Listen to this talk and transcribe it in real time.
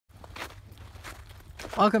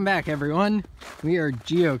Welcome back, everyone. We are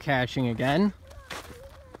geocaching again.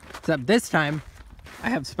 Except this time, I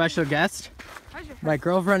have special guest, my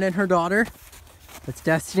girlfriend and her daughter. It's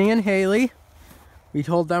Destiny and Haley. We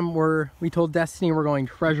told Destiny we're going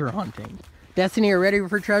treasure hunting. Destiny, are you ready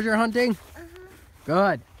for treasure hunting?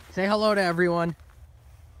 Good. Say hello to everyone.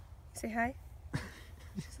 Say hi.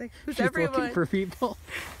 She's like, who's She's everyone? looking for people.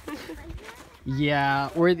 Yeah,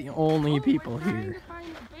 we're the only people here.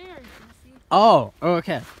 Oh,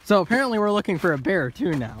 okay. So apparently we're looking for a bear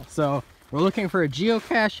too now. So we're looking for a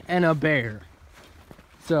geocache and a bear.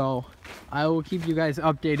 So I will keep you guys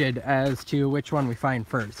updated as to which one we find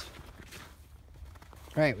first.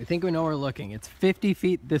 All right, we think we know where we're looking. It's 50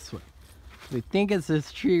 feet this way. We think it's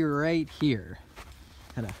this tree right here.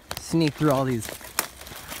 Gotta sneak through all these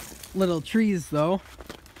little trees though.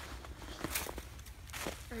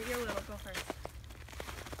 Alright, you're little, go first.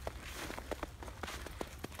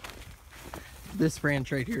 This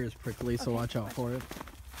branch right here is prickly, so watch out for it.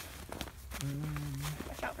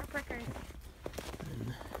 Watch out for prickers.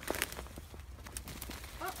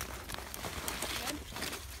 Oh.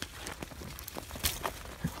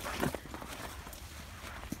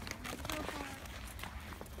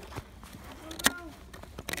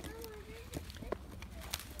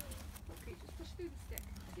 Okay, just push through the stick.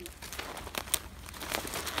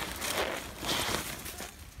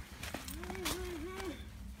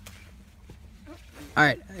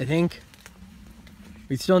 Alright, I think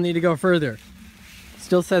we still need to go further.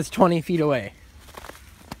 Still says 20 feet away.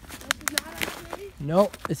 This is not our tree?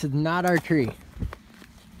 Nope, this is not our tree.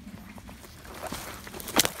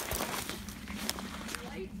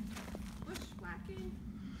 Light bushwhacking?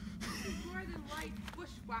 This is more than light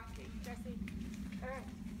bushwhacking, Jesse. Alright.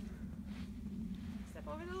 Step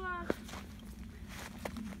over the log.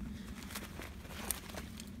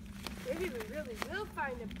 Maybe we really will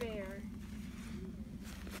find a bear.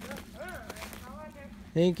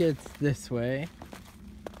 I think it's this way.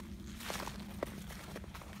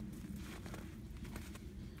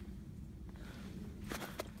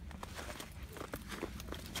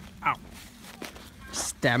 Ow.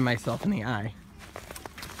 Stabbed myself in the eye.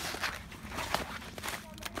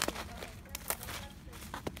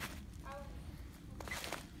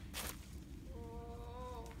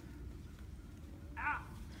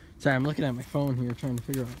 Sorry, I'm looking at my phone here trying to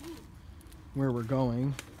figure out where we're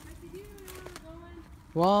going.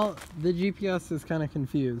 Well, the GPS is kind of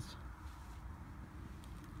confused.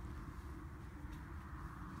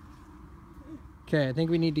 Okay, I think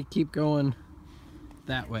we need to keep going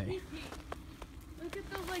that way. Look at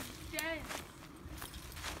those like sheds.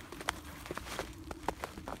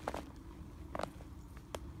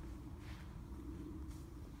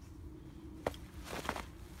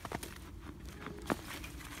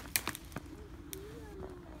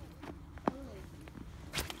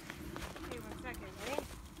 Okay, 1 second, ready?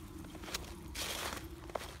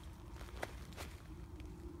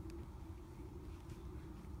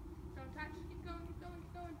 Don't touch, keep going, keep going,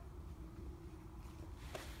 keep going.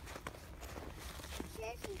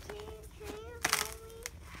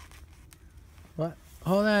 What?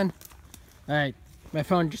 Hold on. Alright, my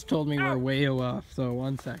phone just told me we're way off, so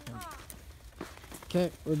 1 second. Okay,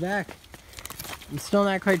 we're back. I'm still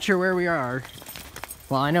not quite sure where we are.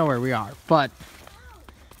 Well, I know where we are, but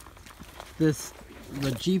the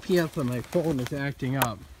GPS on my phone is acting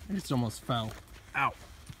up. I just almost fell. Ow.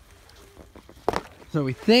 So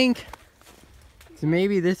we think it's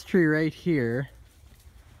maybe this tree right here.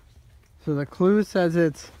 So the clue says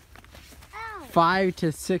it's 5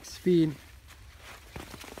 to 6 feet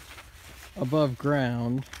above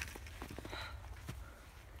ground.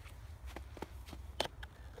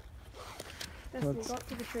 Destiny, go up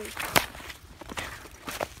to the tree.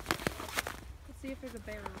 Let's see if there's a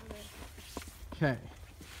bear over there. Okay,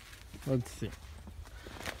 let's see.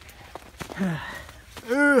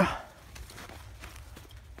 Ugh.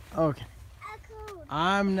 Okay,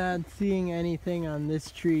 I'm not seeing anything on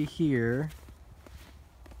this tree here.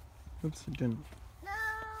 Oops, it didn't.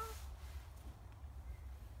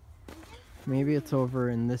 Maybe it's over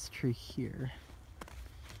in this tree here.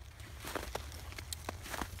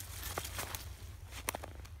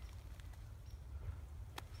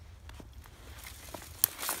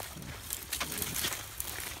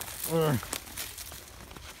 Go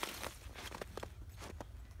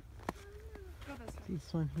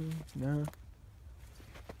This one here? No.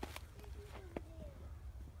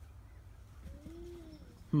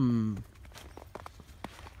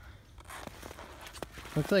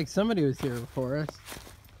 Looks like somebody was here before us.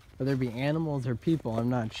 Whether it be animals or people, I'm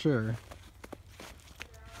not sure.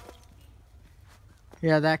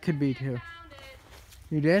 Yeah, that could be too.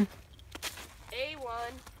 You did? A1.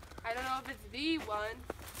 it's the one.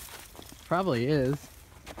 Probably is.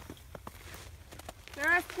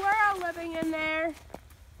 There's a squirrel living in there.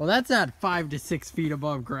 Well, that's not 5 to 6 feet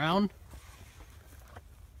above ground.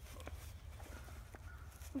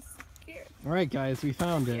 I'm scared. All right, guys, we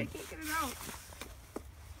found I it. can't get it out.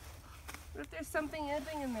 What if there's something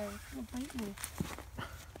living in there? It's gonna bite me.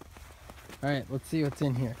 All right, let's see what's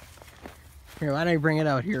in here. Here, why don't I bring it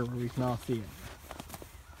out here where we can all see it?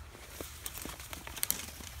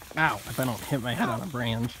 Ow, if I don't hit my head on a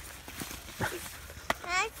branch. Can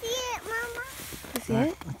I see it, Mama? You see All it?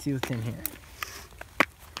 right, let's see what's in here.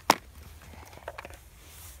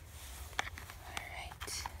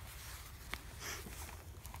 Alright.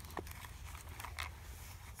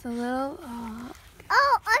 It's a little,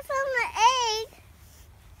 Oh, I found the egg.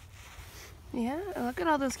 yeah, look at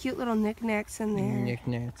all those cute little knickknacks in there.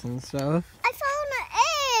 Knickknacks and stuff. I found the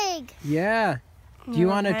egg. Yeah. Do you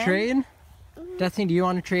want to Okay. trade? Destiny, do you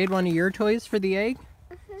want to trade one of your toys for the egg?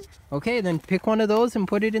 Okay, then pick one of those and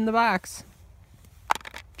put it in the box.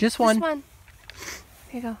 Just one. This one.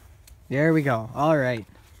 Here you go. There we go. All right.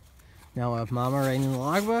 Now, if Mama writing in the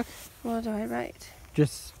logbook, What do I write?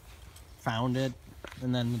 just found it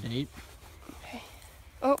and then the date. Okay.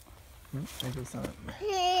 Oh. I just saw it.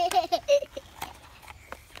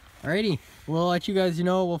 Alrighty. We'll let you guys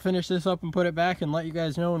know. We'll finish this up and put it back and let you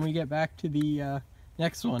guys know when we get back to the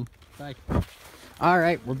next one. Bye.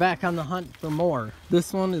 Alright, we're back on the hunt for more.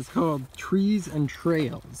 This one is called Trees and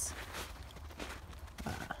Trails.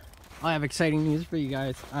 I have exciting news for you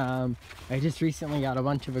guys. I just recently got a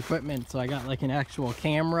bunch of equipment, so I got like an actual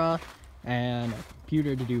camera and a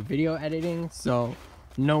computer to do video editing, so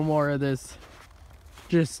no more of this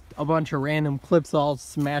just a bunch of random clips all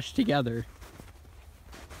smashed together.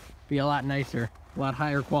 Be a lot nicer, a lot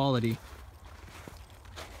higher quality.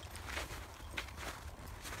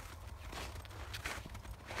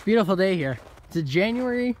 Beautiful day here. It's a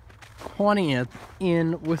January 20th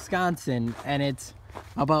in Wisconsin, and it's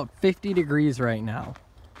about 50 degrees right now.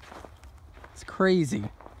 It's crazy.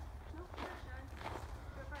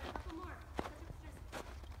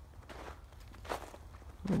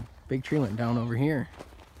 Ooh, big tree went down over here.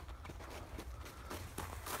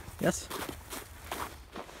 Yes?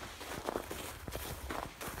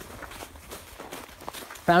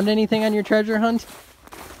 Found anything on your treasure hunt?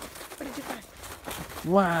 What did you find?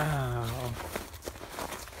 Wow.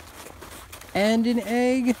 And an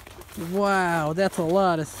egg? Wow, that's a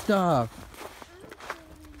lot of stuff.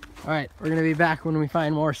 Alright, we're gonna be back when we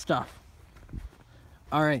find more stuff.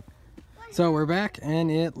 Alright, so we're back and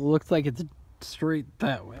it looks like it's straight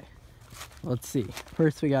that way. Let's see.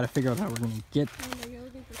 First we gotta figure out how we're gonna get.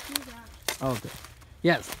 Oh, okay.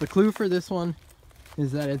 Yes, the clue for this one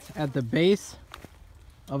is that it's at the base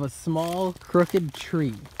of a small crooked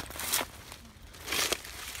tree.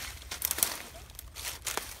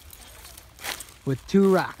 With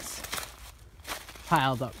two rocks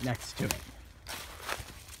piled up next to it.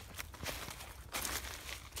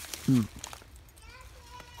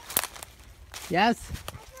 Yes? I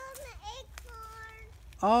found the acorn.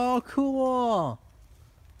 Oh, cool.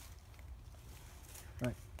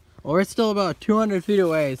 Right. Well, we're still about 200 feet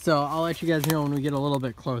away, so I'll let you guys know when we get a little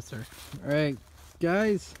bit closer. Alright,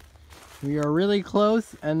 guys. We are really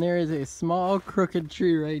close, and there is a small crooked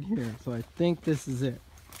tree right here, so I think this is it.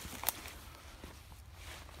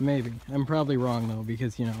 Maybe. I'm probably wrong, though,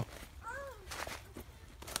 because, you know.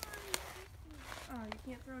 Oh, you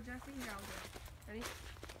can't throw Jesse down there. Ready?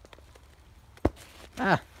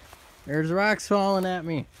 Ah, there's rocks falling at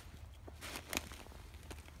me.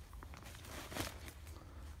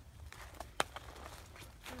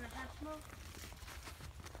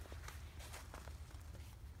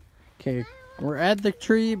 Okay, we're at the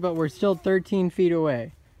tree, but we're still 13 feet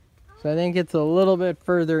away. So I think it's a little bit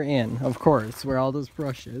further in, of course, where all this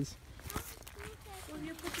brush is. Well,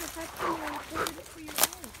 you put your head in there and hold it for your head.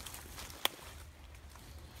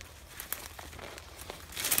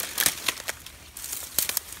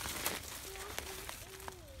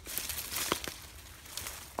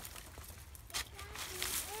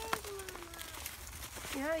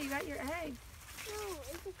 Yeah, you got your egg. No,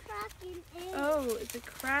 it's a cracking egg. Oh, it's a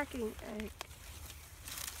cracking egg.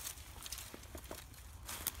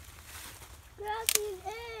 Cracking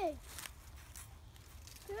egg.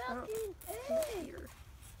 Cracking egg. Here.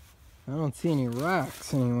 I don't see any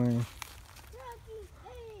rocks anywhere. Cracking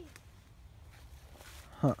egg.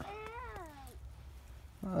 Huh.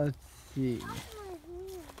 Ow. Let's see. Off my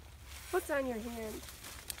hand. What's on your hand?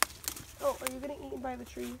 Oh, are you getting eaten by the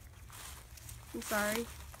tree? I'm sorry.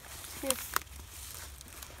 Here.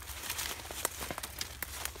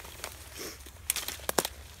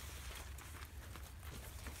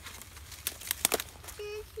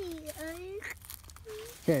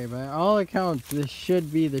 Okay, by all accounts, this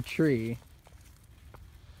should be the tree.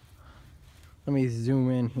 Let me zoom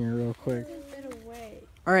in here real quick.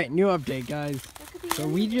 Alright, new update, guys. So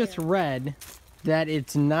we just read that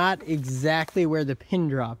it's not exactly where the pin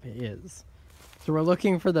drop is. So we're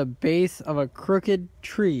looking for the base of a crooked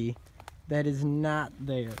tree that is not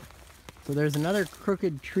there. So there's another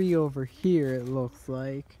crooked tree over here, it looks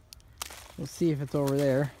like. We'll see if it's over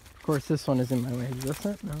there. Of course, this one is in my way. Is this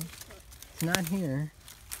it? No. It's not here.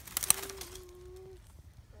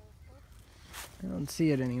 I don't see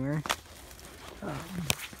it anywhere.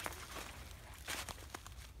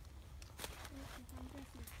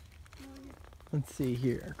 Let's see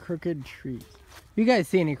here. Crooked trees. If you guys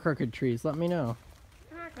see any crooked trees, let me know.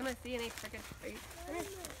 I'm not gonna see any crooked trees.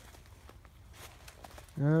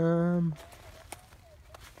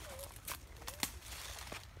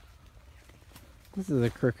 This is a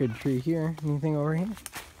crooked tree here. Anything over here?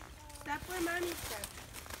 Step where mommy stepped.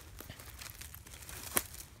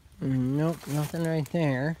 Nope, nothing right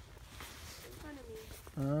there. In front of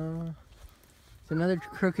me. There's another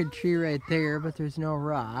crooked tree right there, but there's no Oh,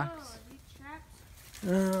 rocks. are you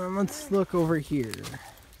trapped? Let's look over here.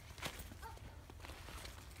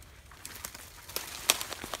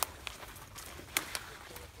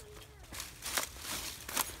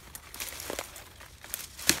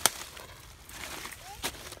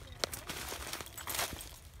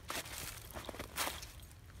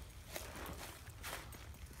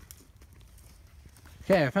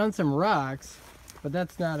 Okay, I found some rocks, but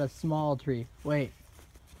that's not a small tree. Wait,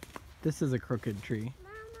 this is a crooked tree.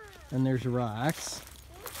 And there's rocks.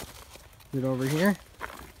 Is it over here?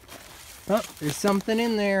 Oh, there's something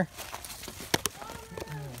in there.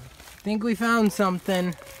 I think we found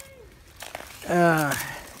something. Just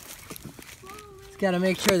gotta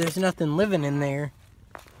make sure there's nothing living in there.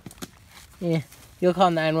 Yeah, you'll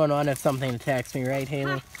call 911 if something attacks me, right,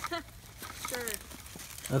 Haley? Sure.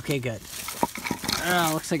 Okay, good.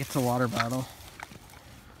 Looks like it's a water bottle.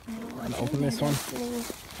 I'm gonna open this one.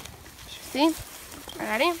 See?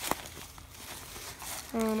 Ready?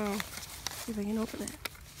 Oh no. See if I can open it.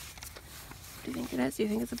 What do you think it is? Do you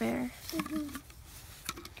think it's a bear?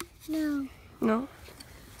 No. No?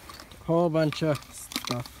 Whole bunch of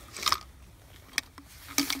stuff.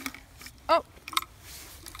 Oh!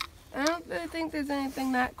 I don't really think there's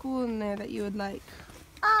anything that cool in there that you would like.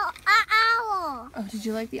 Oh, an owl. Oh, did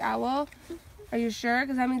you like the owl? Are you sure?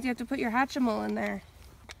 Because that means you have to put your Hatchimal in there.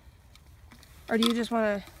 Or do you just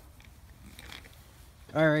want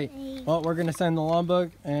to... Alright, well, we're going to send the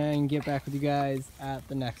logbook and get back with you guys at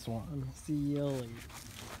the next one. See you later.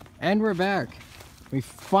 And we're back. We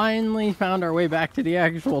finally found our way back to the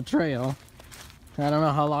actual trail. I don't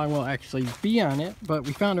know how long we'll actually be on it, but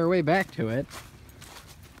we found our way back to it.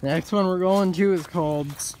 The next one we're going to is called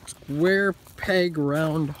Square Peg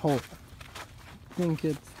Round Hole. I think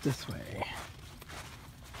it's this way.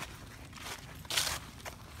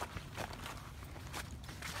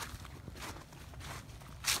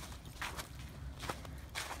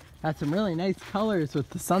 Got some really nice colors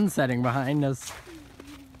with the sun setting behind us.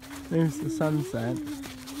 There's the sunset.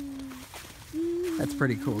 That's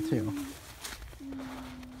pretty cool too.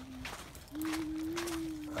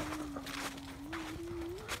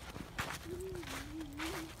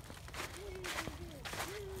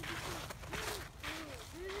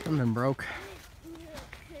 Something broke.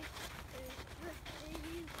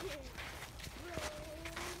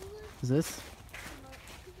 Is this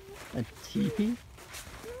a teepee?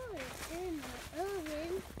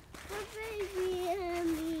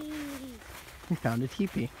 We found a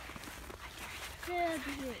teepee.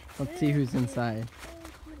 Let's see who's inside.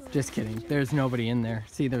 Just kidding. There's nobody in there.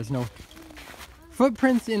 See, there's no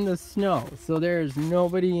footprints in the snow, so there's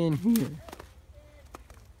nobody in here.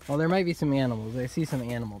 Well, there might be some animals. I see some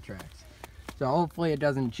animal tracks. So hopefully it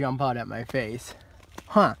doesn't jump out at my face.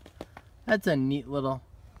 Huh. That's a neat little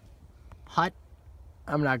hut.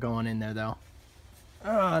 I'm not going in there though.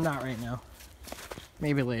 Not right now.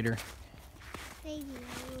 Maybe later.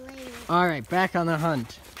 Alright, back on the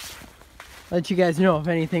hunt. Let you guys know if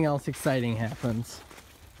anything else exciting happens.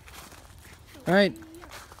 Alright,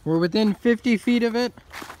 we're within 50 feet of it.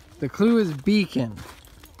 The clue is beacon.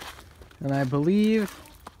 And I believe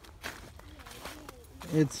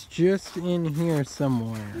it's just in here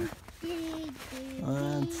somewhere.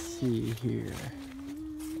 Let's see here.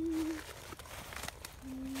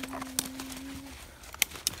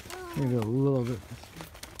 Maybe a little bit.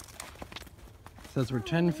 Says we're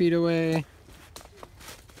 10 feet away.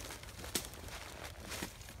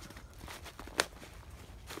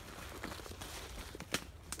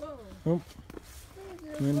 Oh,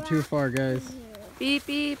 went too far, guys. Beep,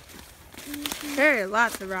 beep. There are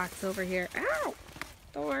lots of rocks over here. Ow!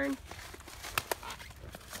 Thorn.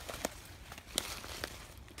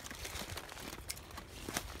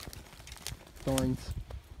 Thorns.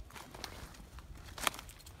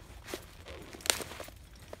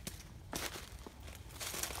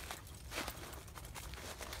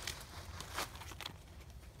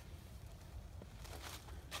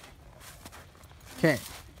 Okay,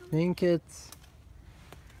 I think it's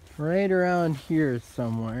right around here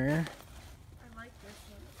somewhere. I like this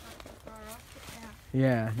one. It's not too far off.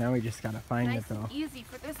 Yeah, now we just gotta find Nice it though. and easy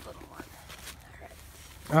for this little one.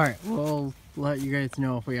 Alright, we'll let you guys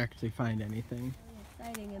know if we actually find anything.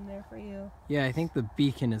 Really exciting in there for you. Yeah, I think the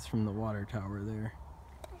beacon is from the water tower there.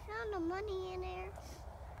 I found the money in there.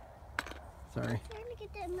 Sorry. I'm trying to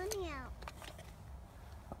get that money out.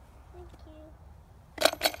 Thank you.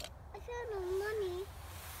 I found the money.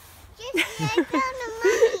 Jesse, I found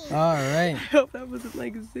the money. Alright, I hope that wasn't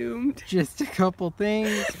like zoomed. just a couple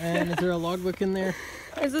things. And is there a logbook in there?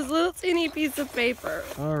 There's this little teeny piece of paper.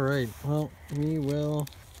 Alright, well, we will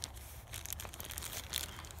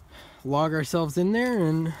log ourselves in there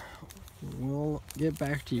and we'll get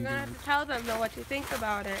back to you You're gonna guys. have to tell them though what you think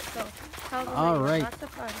about it. So tell them. All later. right. Lots of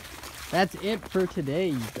fun. That's it for today,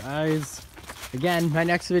 you guys. Again, my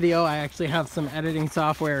next video, I actually have some editing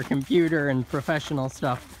software, computer, and professional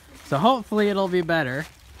stuff. So hopefully it'll be better.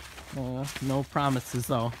 No promises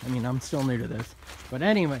though. I mean, I'm still new to this. But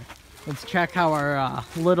anyway, let's check how our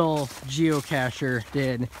little geocacher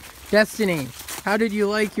did. Destiny, how did you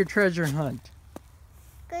like your treasure hunt?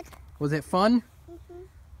 Good. Was it fun? Mhm.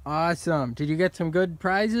 Awesome. Did you get some good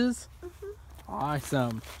prizes?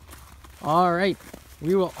 Awesome. All right.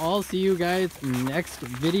 We will all see you guys next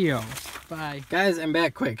video. Bye. Guys, I'm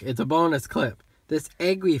back quick. It's a bonus clip. This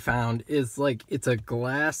egg we found is like, it's a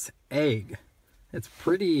glass egg. It's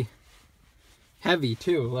pretty heavy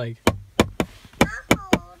too. Like, I'll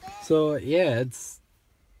hold it. so yeah, it's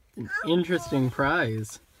an interesting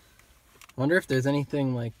prize. Wonder if there's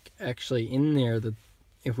anything like actually in there that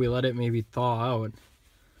if we let it maybe thaw out.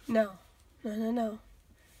 No. No.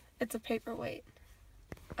 It's a paperweight.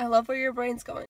 I love where your brain's going.